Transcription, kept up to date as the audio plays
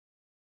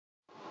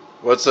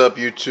What's up,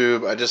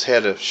 YouTube? I just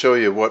had to show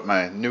you what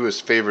my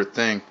newest favorite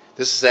thing.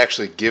 This is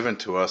actually given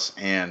to us,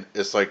 and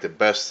it's like the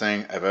best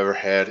thing I've ever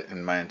had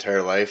in my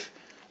entire life.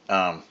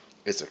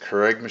 It's a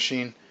Kureg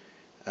machine.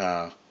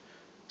 Uh,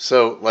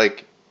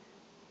 like,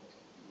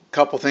 a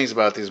couple things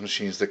about these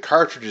machines. The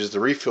cartridges, the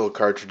refill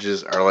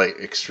cartridges, are like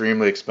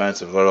extremely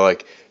expensive. They're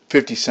like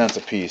 50 cents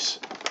a piece,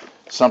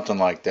 something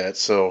like that.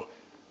 So,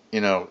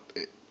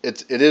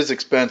 it is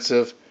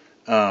expensive.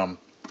 Um,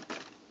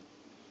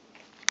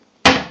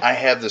 I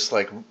have this,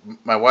 like,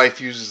 my wife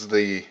uses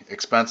the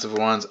expensive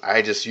ones.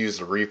 I just use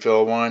the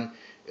refill one.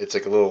 It's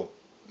like a little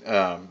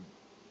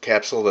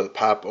capsule that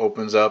pop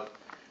opens up,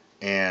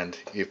 and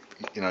you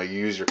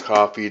use your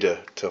coffee to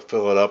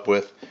fill it up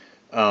with.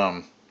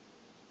 Um,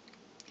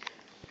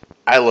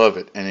 I love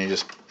it, and you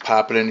just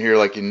pop it in here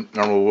like you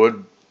normally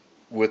would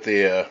with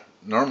a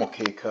normal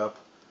K cup,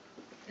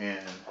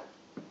 and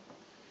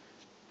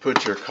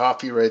put your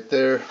coffee right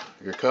there,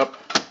 your cup,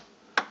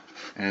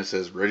 and it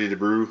says ready to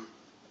brew.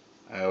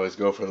 I always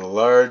go for the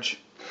large,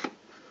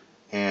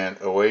 and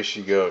away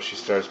she goes. She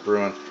starts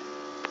brewing.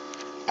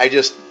 I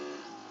don't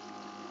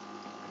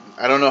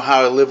know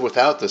how I live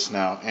without this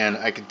now, and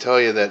I can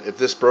tell you that if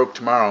this broke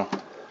tomorrow,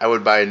 I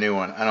would buy a new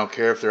one. I don't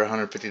care if they're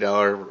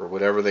 $150 or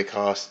whatever they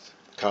cost,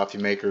 coffee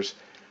makers.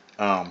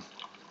 I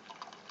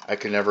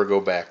could never go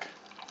back.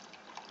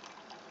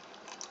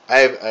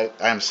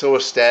 I'm so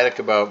ecstatic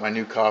about my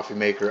new coffee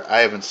maker. I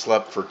haven't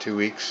slept for 2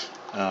 weeks,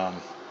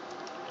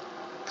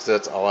 because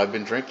that's all I've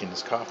been drinking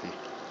is coffee.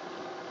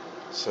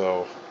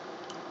 So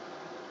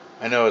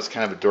I know it's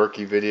kind of a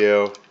dorky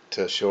video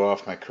to show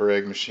off my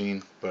Keurig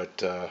machine,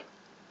 but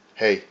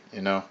hey,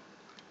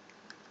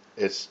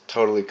 it's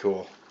totally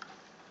cool.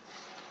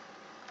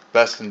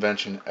 Best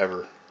invention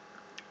ever.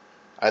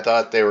 I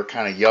thought they were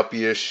kind of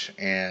yuppie-ish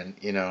and,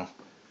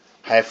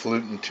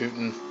 highfalutin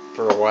tootin'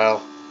 for a while,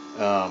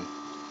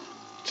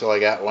 till I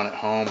got one at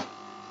home,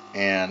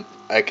 and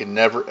I could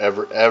never,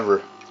 ever,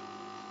 ever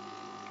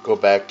go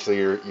back to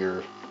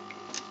your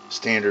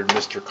standard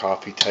Mr.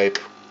 Coffee type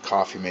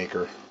coffee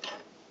maker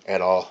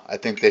at all. I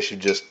think they should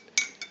just, in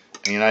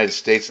the United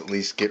States at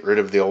least, get rid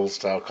of the old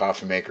style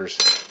coffee makers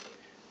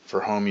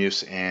for home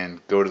use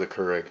and go to the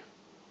Keurig.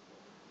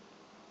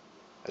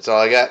 That's all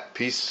I got.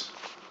 Peace.